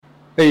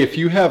Hey, if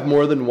you have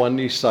more than one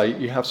niche site,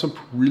 you have some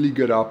really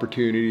good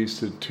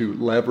opportunities to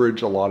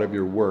leverage a lot of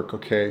your work,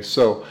 okay?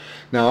 So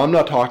now I'm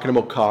not talking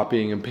about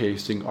copying and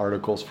pasting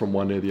articles from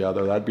one to the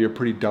other. That'd be a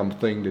pretty dumb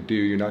thing to do.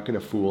 You're not going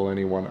to fool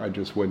anyone. I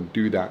just wouldn't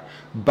do that.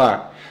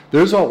 But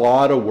there's a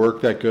lot of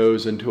work that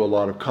goes into a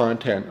lot of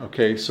content,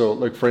 okay? So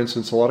like for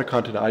instance, a lot of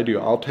content I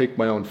do, I'll take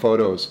my own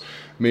photos.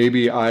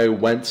 Maybe I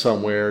went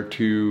somewhere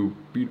to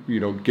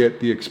get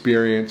the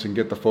experience and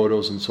get the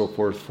photos and so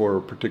forth for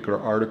particular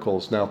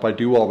articles. Now if I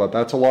do all that,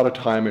 that's a lot of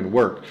time and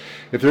work.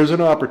 If there's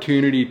an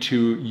opportunity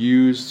to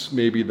use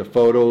maybe the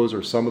photos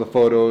or some of the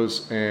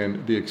photos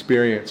and the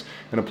experience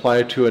and apply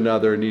it to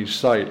another niche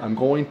site, I'm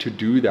going to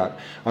do that.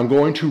 I'm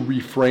going to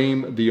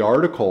reframe the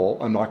article.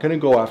 I'm not going to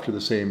go after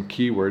the same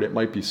keyword. It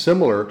might be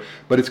similar,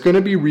 but it's going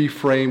to be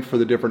reframed for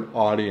the different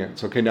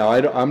audience. Okay, now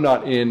I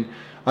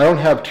don't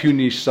have two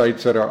niche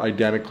sites that are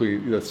identically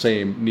the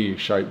same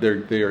niche.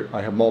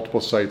 I have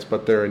multiple sites,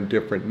 but they're in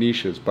different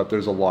niches, but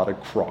there's a lot of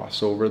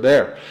crossover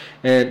there.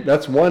 And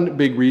that's one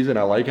big reason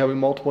I like having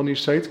multiple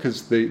niche sites,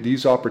 because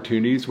these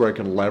opportunities where I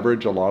can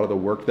leverage a lot of the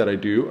work that I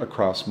do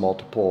across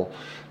multiple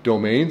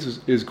domains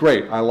is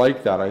great. I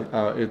like that.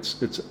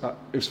 It's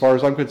as far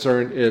as I'm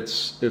concerned,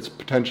 it's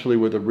potentially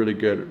with a really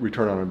good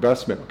return on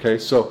investment. Okay,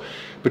 so.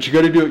 But you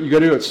got to do it. You got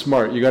to do it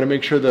smart. You got to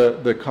make sure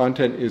the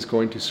content is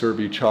going to serve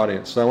each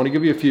audience. So I want to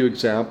give you a few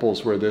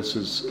examples where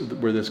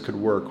this could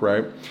work,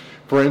 right?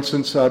 For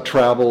instance,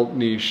 travel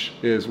niche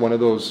is one of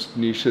those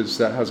niches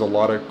that has a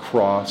lot of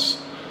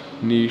cross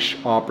niche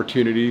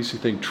opportunities. You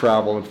think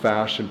travel and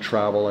fashion,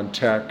 travel and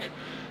tech,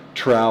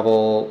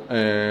 travel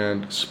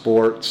and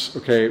sports.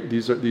 Okay,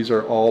 these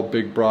are all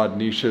big broad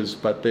niches,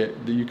 but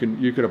you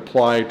can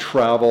apply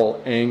travel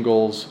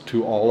angles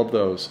to all of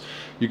those.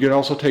 You can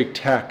also take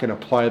tech and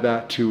apply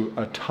that to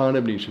a ton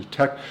of niches.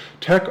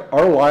 Tech,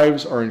 our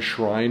lives are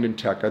enshrined in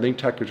tech. I think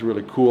tech is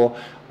really cool.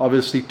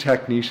 Obviously,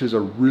 tech niches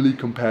are really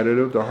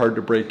competitive. They're hard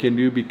to break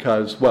into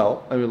because,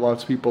 well, I mean,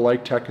 lots of people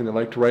like tech and they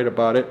like to write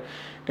about it.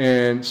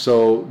 And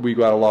so we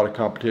got a lot of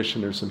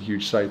competition. There's some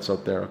huge sites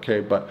out there,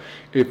 okay? But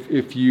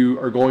if you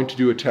are going to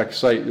do a tech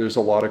site, there's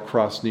a lot of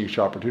cross-niche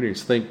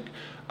opportunities. Think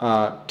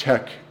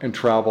tech and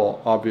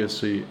travel,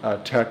 obviously,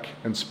 tech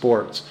and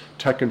sports,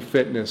 tech and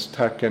fitness,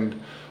 tech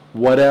and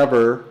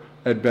whatever,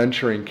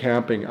 adventuring,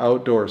 camping,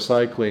 outdoor,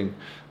 cycling,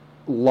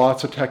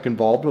 lots of tech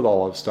involved with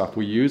all of stuff.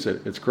 We use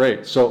it. It's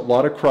great. So a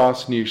lot of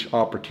cross-niche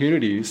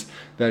opportunities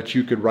that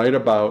you could write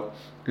about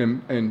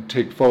and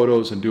take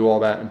photos and do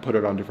all that and put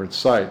it on different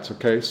sites.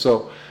 Okay,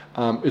 so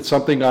it's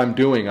something I'm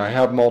doing. I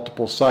have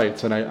multiple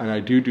sites and I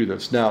do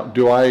this. Now,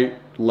 do I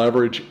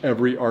leverage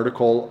every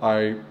article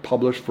I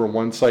publish for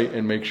one site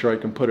and make sure I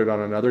can put it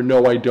on another?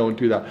 No, I don't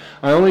do that.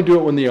 I only do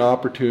it when the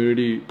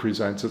opportunity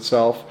presents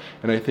itself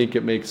and I think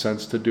it makes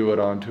sense to do it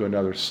onto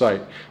another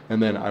site,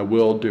 and then I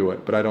will do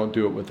it, but I don't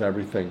do it with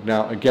everything.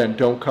 Now, again,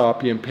 don't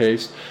copy and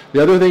paste.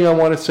 The other thing I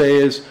want to say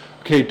is,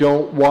 okay,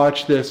 don't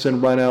watch this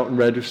and run out and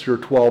register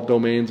 12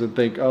 domains and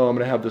think, oh, I'm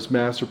going to have this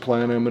master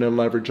plan, I'm going to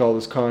leverage all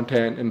this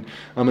content, and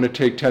I'm going to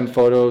take 10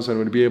 photos, and I'm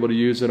going to be able to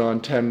use it on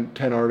 10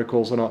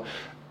 articles and all.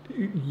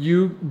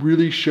 You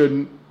really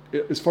shouldn't.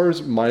 As far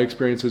as my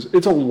experience is,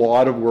 it's a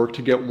lot of work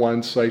to get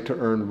one site to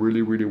earn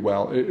really, really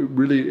well.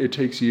 It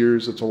takes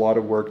years. It's a lot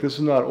of work. This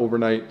is not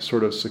overnight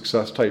sort of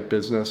success type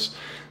business.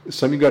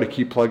 Something you got to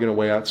keep plugging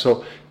away at.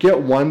 So get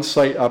one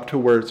site up to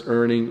where it's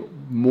earning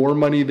more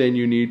money than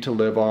you need to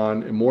live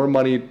on, and more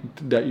money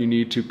that you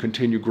need to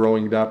continue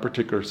growing that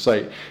particular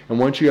site. And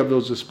once you have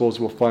those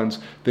disposable funds,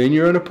 then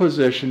you're in a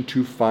position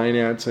to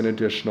finance an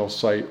additional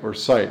site or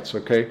sites,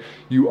 okay?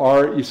 You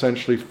are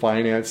essentially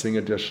financing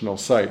additional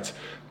sites.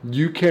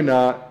 You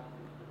cannot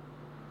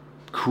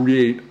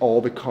create all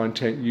the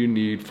content you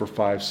need for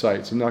 5 sites.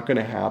 It's not going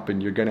to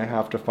happen. You're going to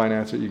have to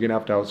finance it. You're going to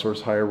have to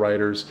outsource, hire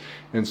writers,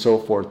 and so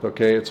forth.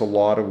 Okay, it's a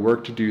lot of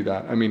work to do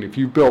that. I mean, if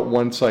you've built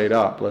one site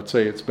up, let's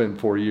say it's been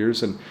 4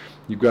 years and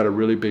you've got a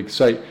really big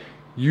site,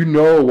 you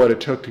know what it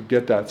took to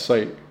get that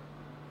site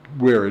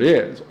where it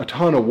is. A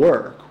ton of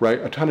work, right?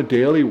 A ton of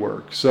daily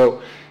work.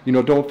 So,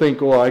 don't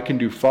think, oh, I can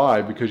do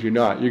 5, because you're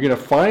not. You're going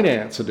to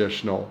finance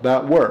additional.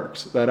 That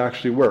works. That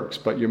actually works.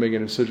 But you're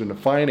making a decision to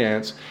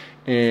finance.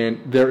 And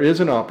there is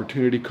an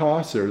opportunity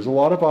cost there. There's a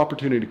lot of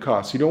opportunity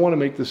costs. You don't want to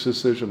make this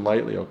decision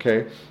lightly,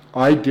 okay?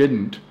 I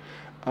didn't.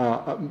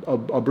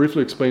 I'll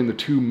briefly explain the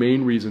 2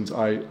 main reasons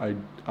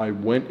I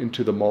went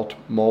into the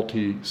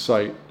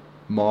multi-site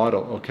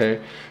model,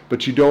 okay?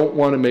 But you don't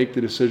want to make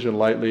the decision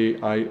lightly.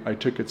 I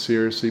took it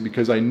seriously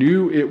because I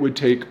knew it would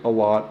take a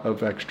lot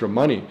of extra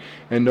money.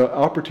 And the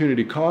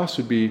opportunity cost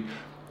would be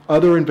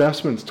other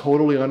investments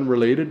totally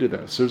unrelated to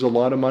this. There's a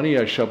lot of money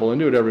I shovel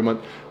into it every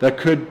month that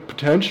could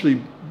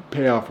potentially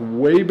pay off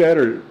way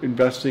better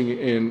investing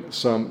in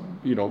some,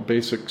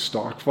 basic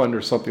stock fund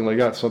or something like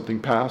that,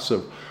 something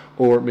passive,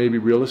 or maybe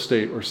real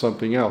estate or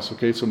something else.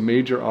 Okay, so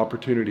major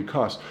opportunity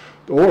cost,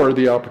 or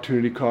the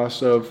opportunity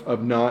cost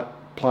of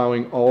not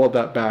plowing all of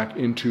that back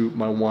into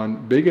my one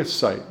biggest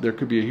site. There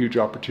could be a huge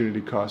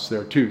opportunity cost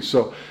there too.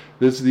 So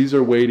these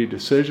are weighty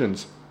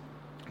decisions.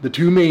 The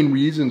two main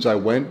reasons I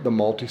went the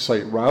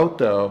multi-site route,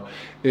 though,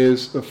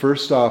 is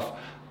first off,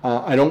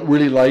 I don't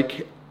really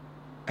like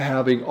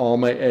having all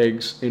my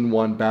eggs in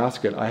one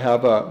basket. I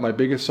have my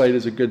biggest site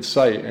is a good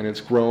site, and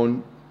it's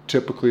grown.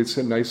 Typically, it's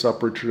a nice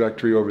upward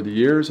trajectory over the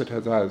years. It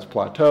has had its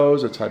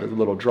plateaus, it's had its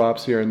little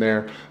drops here and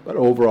there, but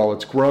overall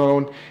it's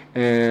grown,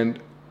 and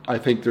I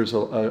think there's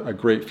a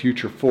great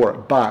future for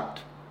it. But,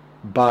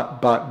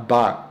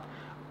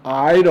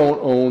 I don't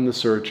own the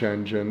search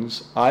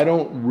engines. I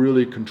don't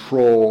really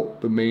control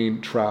the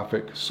main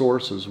traffic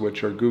sources,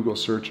 which are Google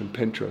search and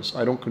Pinterest.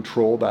 I don't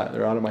control that.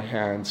 They're out of my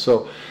hands.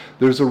 So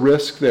there's a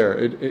risk there.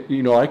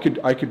 I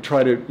could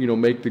try to,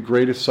 make the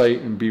greatest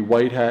site and be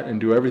white hat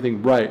and do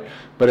everything right.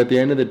 But at the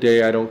end of the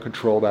day, I don't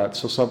control that.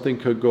 So something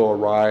could go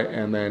awry,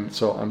 and then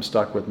so I'm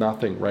stuck with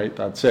nothing, right?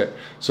 That's it.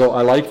 So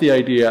I like the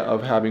idea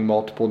of having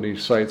multiple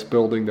niche sites,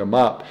 building them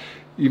up.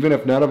 Even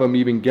if none of them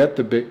even get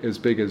as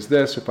big as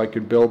this, if I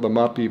could build them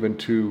up even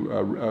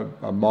to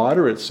a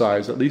moderate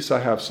size, at least I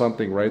have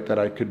something, right, that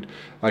I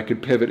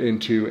could pivot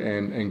into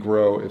and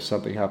grow if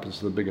something happens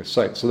to the biggest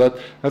site. So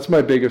that's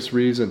my biggest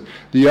reason.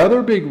 The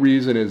other big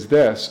reason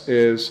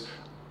is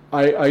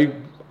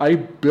I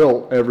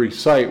built every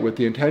site with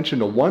the intention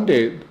that one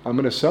day I'm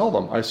going to sell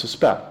them, I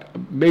suspect.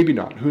 Maybe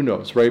not, who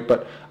knows, right?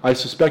 But I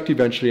suspect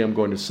eventually I'm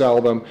going to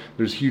sell them.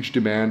 There's huge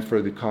demand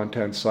for the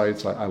content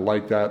sites. I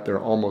like that.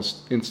 They're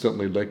almost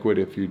instantly liquid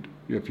if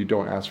you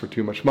don't ask for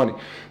too much money.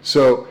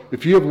 So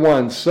if you have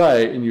one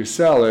site and you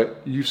sell it,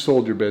 you've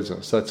sold your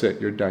business. That's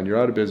it. You're done. You're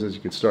out of business. You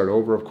can start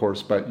over, of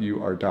course, but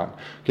you are done.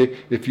 Okay.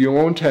 If you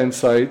own 10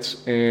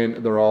 sites and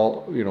they're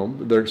all,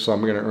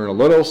 some are going to earn a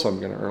little, some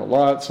are going to earn a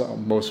lot,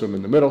 most of them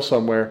in the middle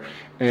somewhere,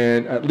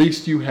 and at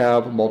least you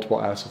have multiple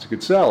assets you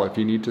could sell. If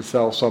you need to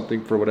sell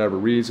something for whatever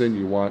reason,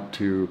 you want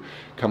to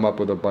come up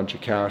with a bunch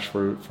of cash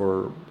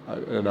for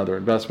another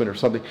investment or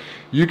something,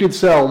 you could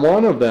sell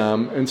one of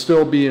them and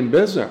still be in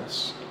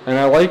business. And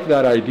I like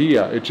that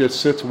idea. It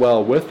just sits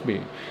well with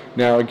me.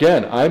 Now,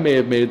 again, I may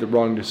have made the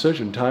wrong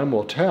decision. Time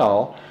will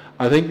tell.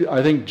 I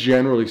think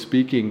generally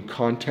speaking,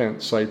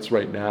 content sites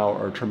right now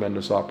are a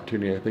tremendous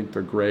opportunity. I think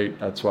they're great.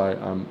 That's why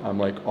I'm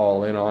like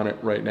all in on it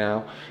right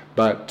now.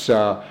 But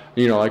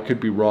I could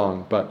be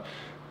wrong. But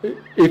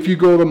if you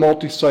go the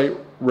multi-site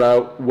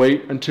route,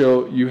 wait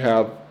until you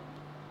have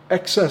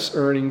excess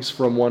earnings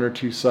from one or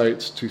two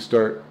sites to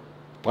start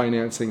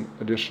financing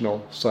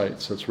additional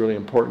sites. That's really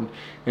important.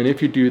 And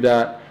if you do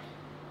that,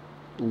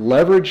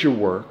 leverage your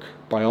work.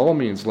 By all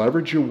means,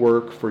 leverage your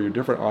work for your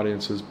different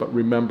audiences, but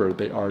remember,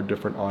 they are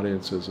different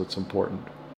audiences. It's important.